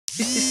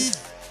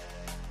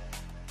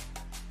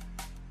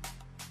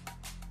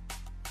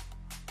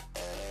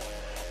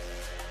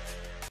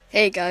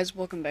Hey guys,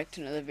 welcome back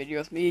to another video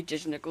with me,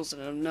 Jason Nichols,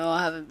 and I know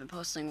I haven't been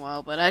posting in a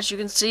while, but as you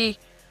can see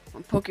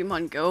on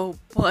Pokemon Go,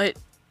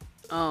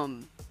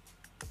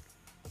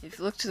 if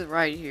you look to the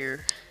right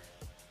here,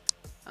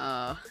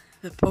 there's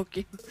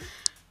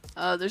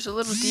a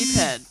little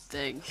D-pad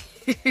thing.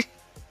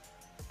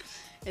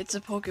 It's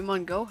a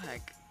Pokemon Go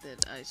hack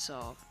that I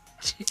saw.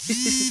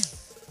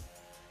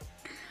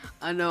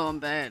 I know I'm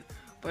bad,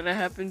 but I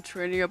have been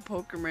training a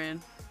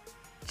Pokemon.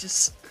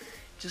 Just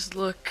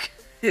look.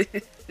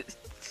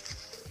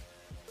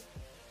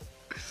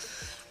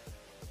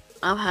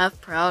 I'm half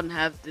proud and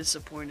half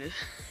disappointed.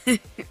 I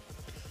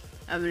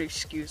have an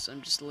excuse,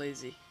 I'm just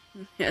lazy.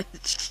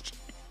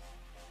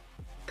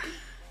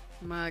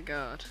 My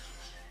god.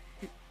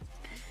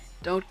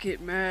 Don't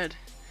get mad.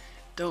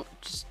 Don't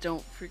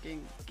freaking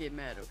get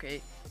mad,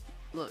 okay?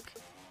 Look,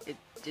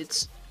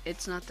 it's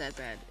not that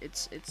bad.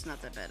 It's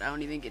not that bad. I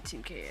don't even get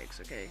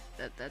 10kx, okay?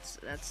 That's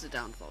the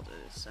downfall to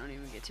this. I don't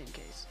even get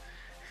 10ks.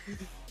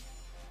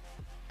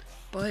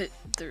 But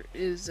there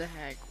is a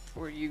hack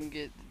where you can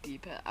get the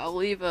D-pad. I'll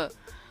leave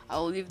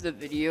the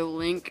video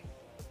link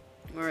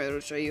where it'll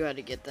show you how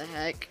to get the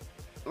hack,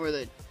 or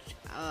the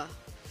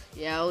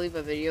I'll leave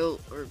a video,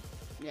 or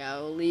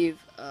I'll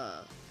leave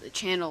the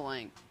channel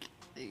link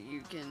that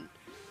you can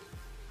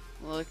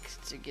look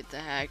to get the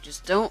hack.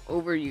 Just don't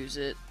overuse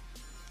it.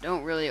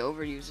 Don't really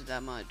overuse it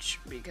that much,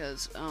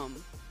 because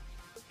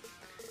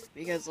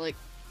like,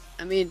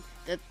 I mean,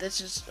 that's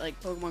just like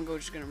Pokemon Go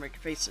just gonna break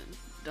your face in.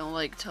 Don't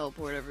like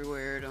teleport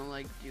everywhere. Don't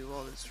like do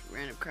all this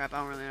random crap. I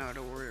don't really know how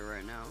to word it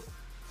right now.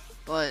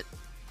 But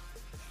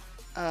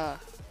I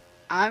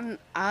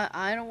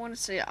don't want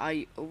to say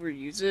I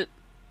overuse it,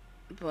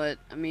 but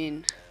I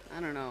mean,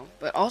 I don't know.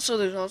 But also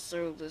there's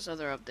also this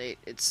other update.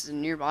 It's the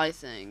nearby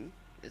thing.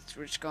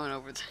 We're just going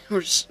over.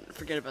 We're just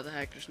forget about the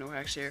hack. There's no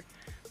hacks here.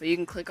 But you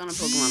can click on a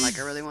Pokemon. Like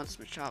I really want this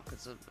Machop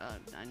because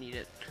I need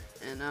it.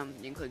 And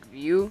you can click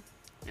View.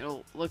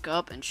 It'll look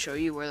up and show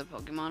you where the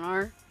Pokemon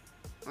are.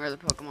 Where the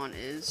Pokemon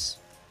is.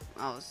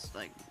 I was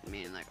like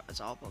meaning like it's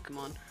all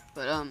Pokemon,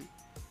 but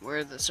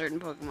where the certain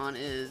Pokemon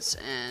is,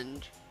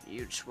 and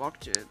you just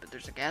walk to it. But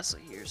there's a Ghastly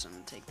here, so I'm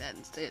gonna take that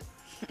instead.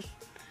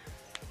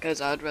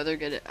 Cause I'd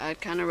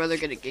kind of rather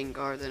get a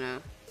Gengar than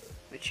a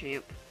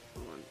Machamp.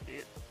 Hold on,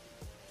 yeah.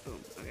 Boom.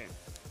 Okay.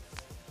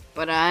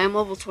 But I am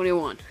level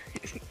 21.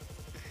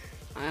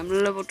 I am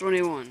level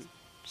 21.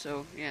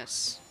 So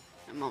yes,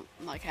 I'm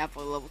like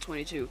halfway level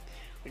 22,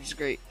 which is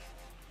great.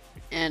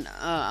 And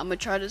I'm gonna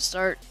try to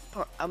start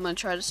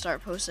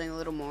posting a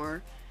little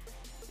more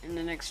in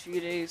the next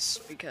few days,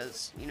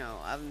 because you know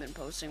I haven't been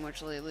posting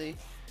much lately,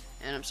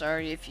 and I'm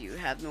sorry if you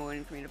have been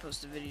waiting for me to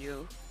post a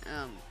video.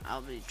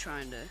 I'll be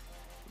trying to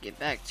get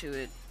back to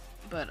it,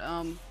 but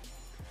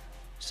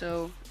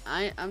so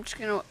I'm just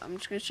gonna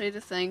show you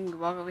the thing.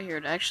 Walk over here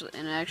to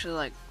actually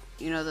like,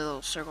 you know, the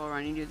little circle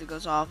around you do that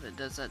goes off. It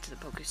does that to the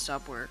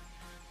Pokestop where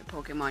the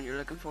Pokemon you're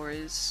looking for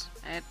is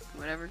at,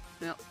 whatever.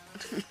 Nope.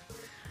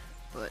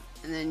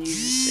 And then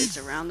it's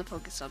around the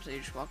Pokestop, so you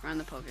just walk around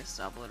the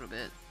Pokestop a little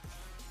bit,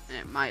 and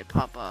it might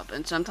pop up.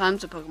 And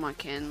sometimes the Pokemon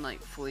can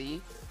like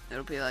flee.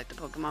 It'll be like the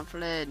Pokemon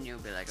fled, and you'll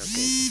be like,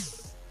 okay,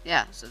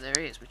 yeah. So there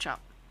he is, Machop.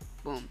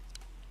 Boom.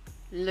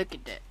 Look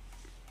at that.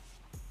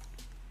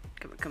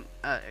 Come.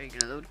 Are you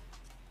gonna load?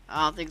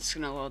 I don't think it's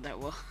gonna load that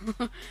well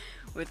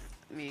with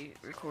me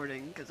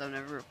recording, because I've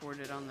never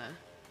recorded on the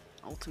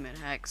Ultimate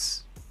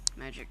Hacks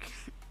Magic.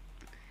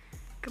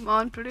 Come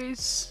on,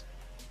 please.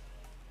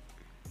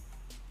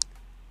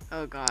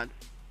 Oh god.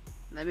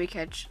 Let me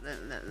catch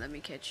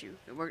you.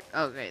 It worked.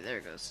 Okay, there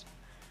it goes.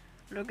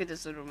 Look at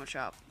this little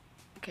Machop.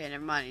 Okay,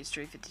 never mind, he's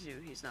 352.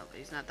 He's not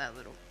that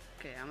little.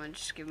 Okay, I'm gonna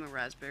just give him a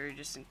raspberry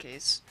just in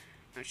case.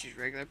 I'm just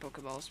regular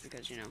Pokeballs,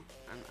 because you know,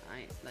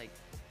 I ain't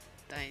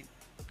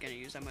gonna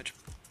use that much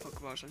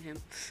Pokeballs on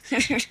him.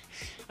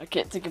 I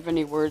can't think of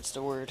any words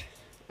to word.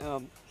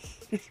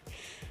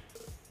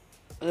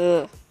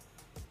 Okay.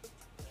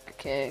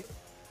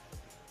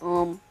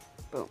 Boom.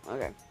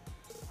 Okay.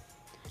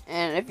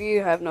 And if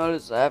you have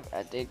noticed, I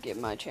did get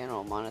my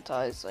channel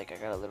monetized. Like I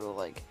got a little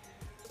like,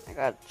 I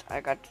got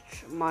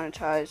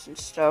monetized and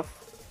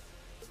stuff.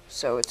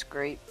 So it's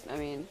great. I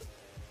mean,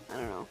 I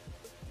don't know.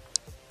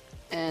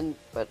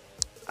 But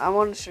I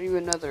want to show you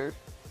another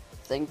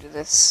thing to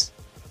this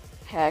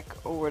hack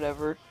or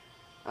whatever.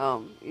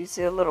 You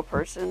see a little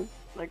person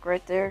like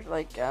right there?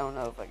 Like I don't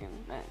know if I can.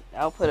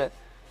 I'll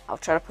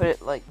try to put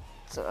it like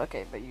so.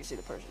 Okay, but you see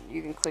the person.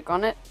 You can click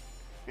on it.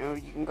 You know,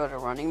 you can go to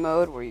running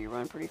mode where you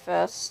run pretty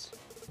fast,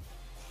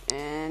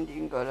 and you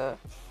can go to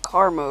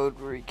car mode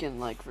where you can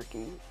like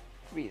freaking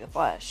be the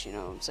Flash. You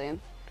know what I'm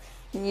saying?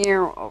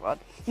 Oh god.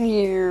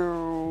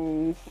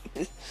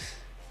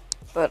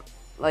 But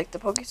like the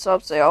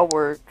Pokestops, they all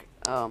work.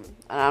 And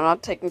I'm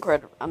not taking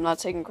credit.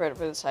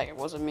 For this hack. It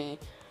wasn't me.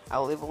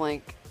 I'll leave a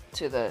link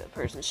to the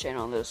person's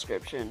channel in the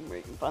description where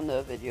you can find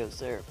the videos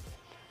there.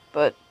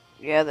 But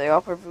yeah, they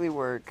all perfectly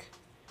work.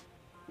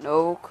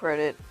 No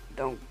credit.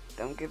 Don't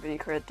give any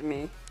credit to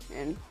me.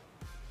 And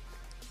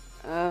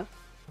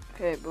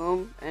okay,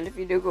 boom. And if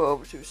you do go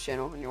over to his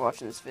channel and you're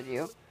watching this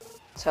video,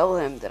 tell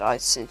him that I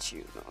sent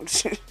you. No.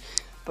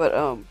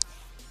 But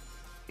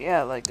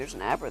yeah, like there's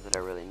an Abra that I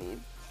really need,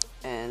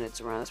 and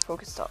it's around this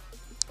Pokestop.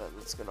 But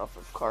let's get off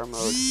of car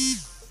mode.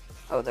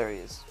 Oh, there he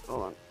is.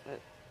 Hold on.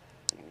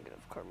 I can get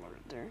off car mode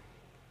right there.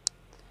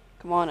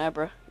 Come on,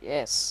 Abra.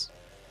 Yes.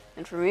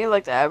 And for me,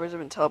 like the Abras have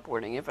been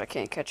teleporting if I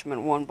can't catch them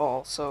in one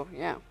ball. So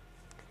yeah,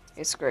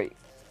 it's great.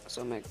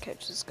 So I'm gonna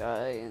catch this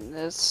guy in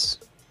this.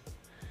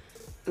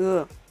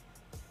 Ugh.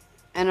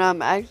 And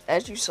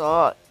as you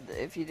saw,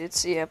 if you did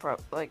see, oh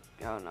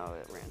no,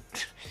 it ran.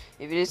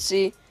 If you did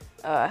see,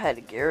 I had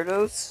a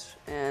Gyarados,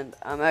 and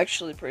I'm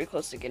actually pretty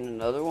close to getting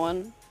another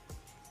one.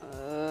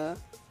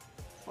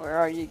 Where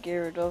are you,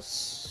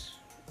 Gyarados?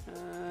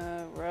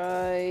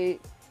 Right.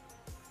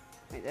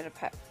 Wait, did I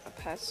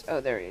pass?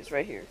 Oh, there he is,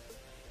 right here.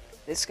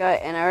 This guy,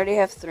 and I already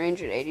have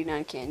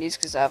 389 candies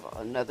because I have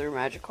another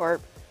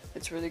Magikarp.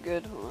 It's really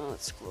good. Hold on,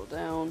 let's scroll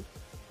down.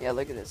 Yeah,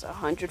 look at this,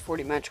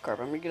 140 Magikarp.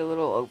 I'm gonna get a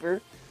little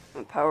over. I'm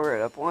gonna power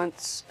it up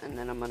once, and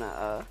then I'm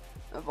gonna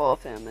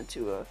evolve him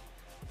into a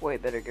way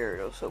better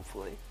Gyarados,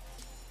 hopefully.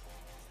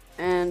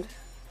 And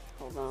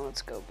hold on,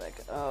 let's go back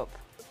up.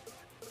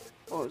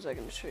 What was I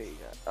gonna show you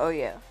guys? Oh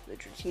yeah, the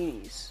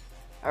Dratinis.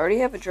 I already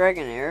have a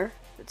Dragonair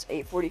that's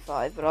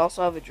 845, but I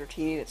also have a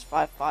Dratini that's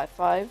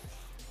 555.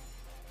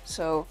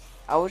 So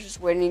I was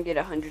just waiting to get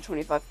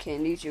 125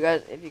 candies. You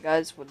guys, if you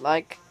guys would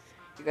like,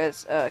 you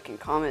guys can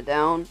comment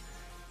down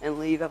and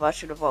leave if I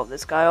should evolve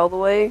this guy all the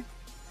way,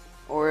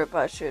 or if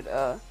I should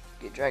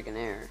get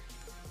Dragonair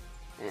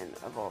and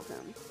evolve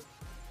him.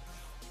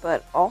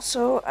 But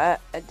also, I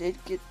did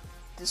get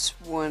this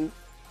one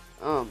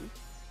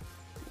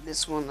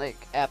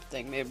like app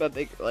thing made by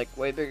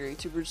way bigger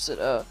YouTubers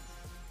that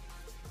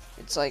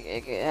it's like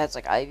it has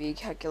like IV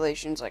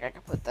calculations. Like I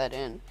could put that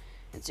in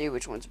and see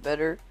which one's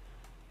better.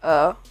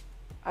 I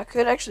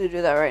could actually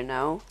do that right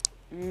now.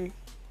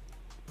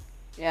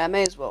 Yeah, I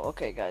may as well.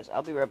 Okay, guys,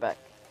 I'll be right back.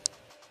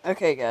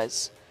 Okay,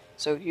 guys,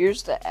 so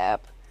here's the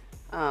app.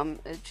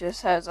 It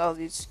just has all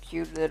these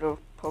cute little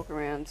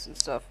Pokemons and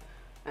stuff,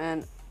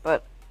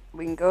 but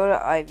we can go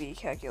to IV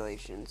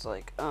calculations.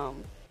 Like,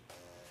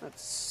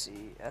 let's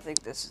see. I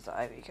think this is the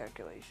IV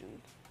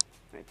calculation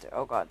right there.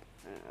 Oh God.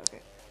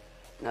 Okay.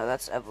 No,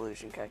 that's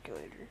evolution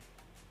calculator.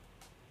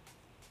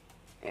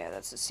 Yeah,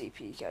 that's the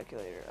CP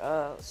calculator.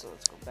 So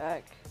let's go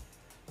back.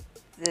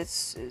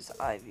 This is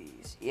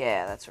IVs.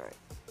 Yeah, that's right.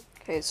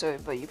 Okay, so,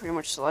 but you pretty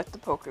much select the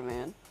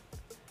Pokemon.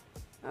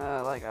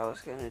 Like I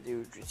was gonna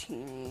do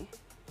Dratini.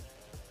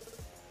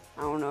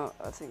 I don't know,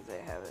 I think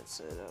they have it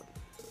set up.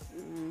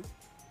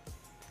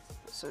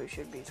 So it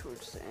should be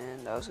towards the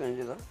end. I'll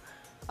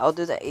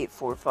do the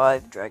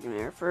 845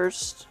 Dragonair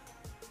first.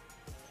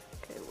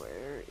 Okay,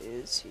 where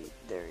is he?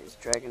 There he is,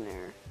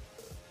 Dragonair.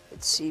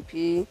 Its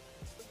CP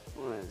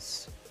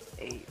was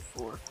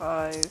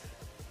 845.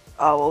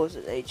 Oh, what was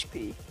it?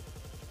 HP.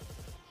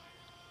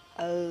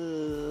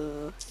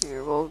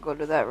 Here, we'll go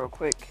to that real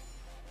quick.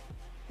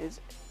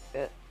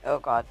 Oh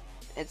God,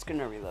 it's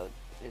gonna reload,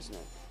 isn't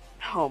it?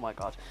 Oh my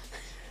God.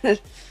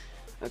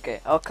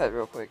 Okay, I'll cut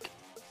real quick.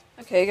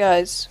 Okay,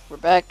 guys, we're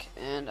back,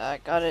 and I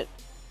got it.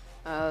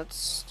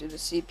 Let's do the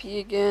CP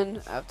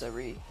again. I have to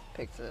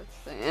re-pick the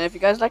thing. And if you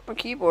guys like my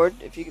keyboard,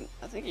 I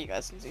think you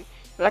guys can see.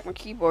 If you like my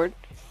keyboard,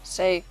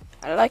 say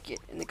I like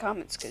it in the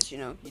comments, because you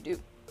know you do.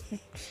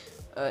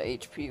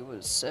 HP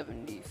was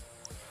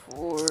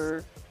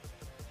 74.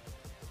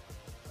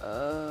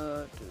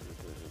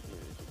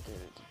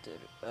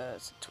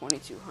 It's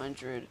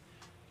 2200.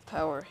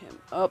 Power him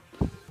up.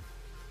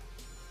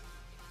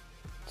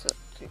 So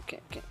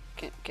can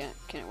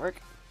it work?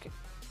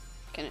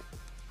 Can it?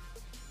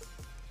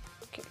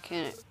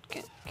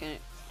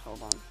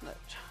 Hold on.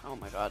 Oh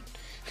my God.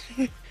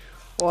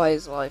 Why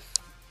is life?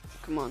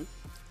 Come on.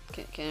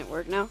 Can it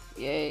work now?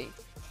 Yay!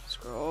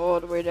 Scroll all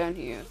the way down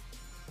here.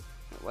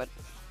 What?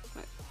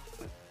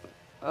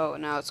 Oh,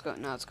 now it's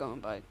going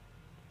by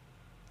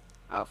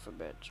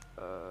alphabet.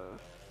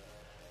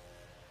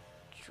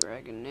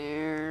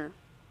 Dragonair.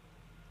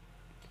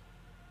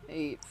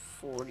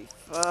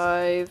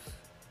 845.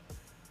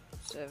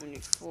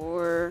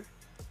 74.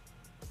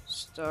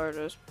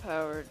 Stardust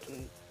powered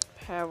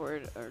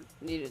or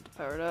needed to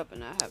power it up,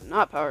 and I have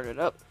not powered it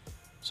up.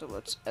 So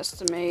let's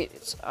estimate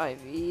its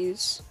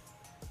IVs.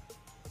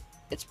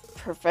 Its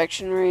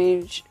perfection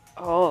range.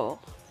 Oh.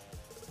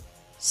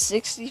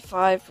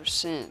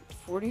 65%,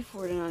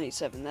 44 to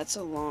 97. That's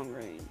a long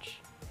range.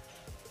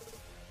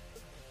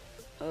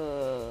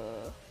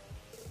 Oh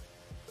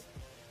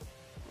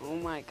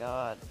my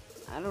God.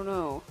 I don't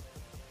know.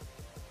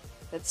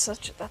 That's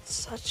such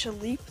a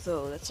leap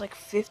though. That's like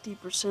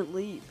 50%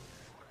 leap.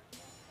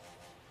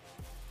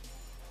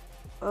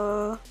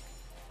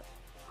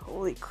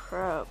 Holy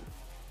crap.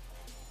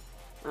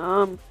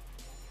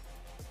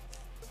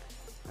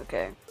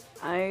 Okay.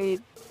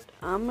 I'm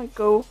gonna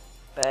go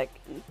back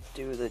and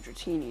do the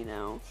Dratini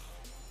now.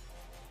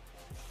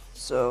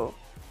 So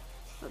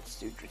let's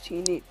do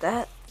Dratini.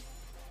 I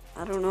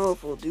don't know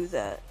if we'll do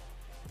that.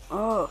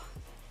 Oh,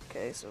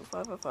 Okay, so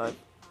 555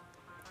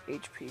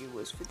 HP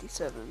was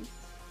 57.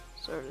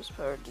 Stardust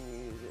power didn't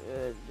use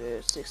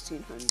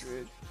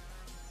 1600.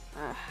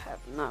 I have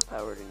not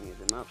powered any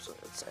of them up, so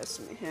let's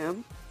estimate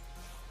him.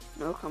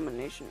 No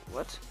combination.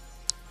 What?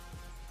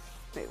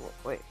 Wait,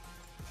 wait.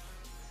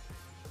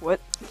 What?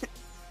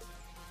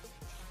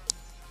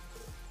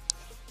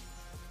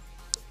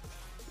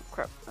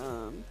 Crap.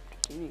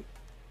 Continue.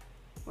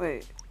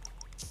 Wait.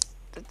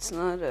 That's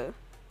not a.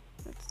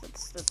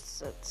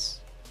 That's.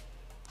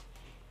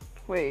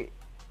 Wait.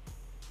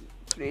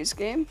 Please,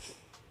 game?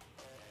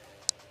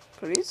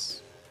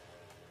 Please?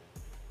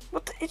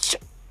 What the?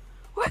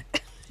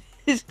 What?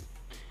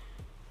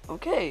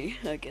 Okay,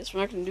 I guess we're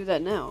not gonna do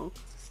that now.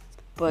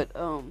 But,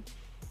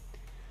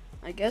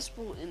 I guess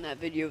we'll end that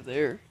video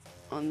there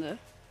on the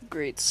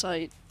great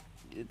site.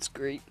 It's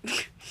great.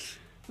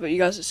 But you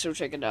guys should still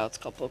check it out. It's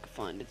called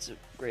Pokefind. It's a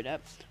great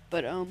app.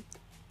 But,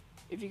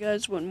 if you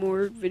guys want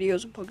more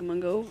videos on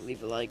Pokemon Go,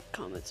 leave a like,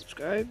 comment,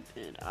 subscribe,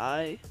 and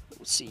I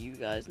will see you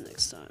guys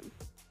next time.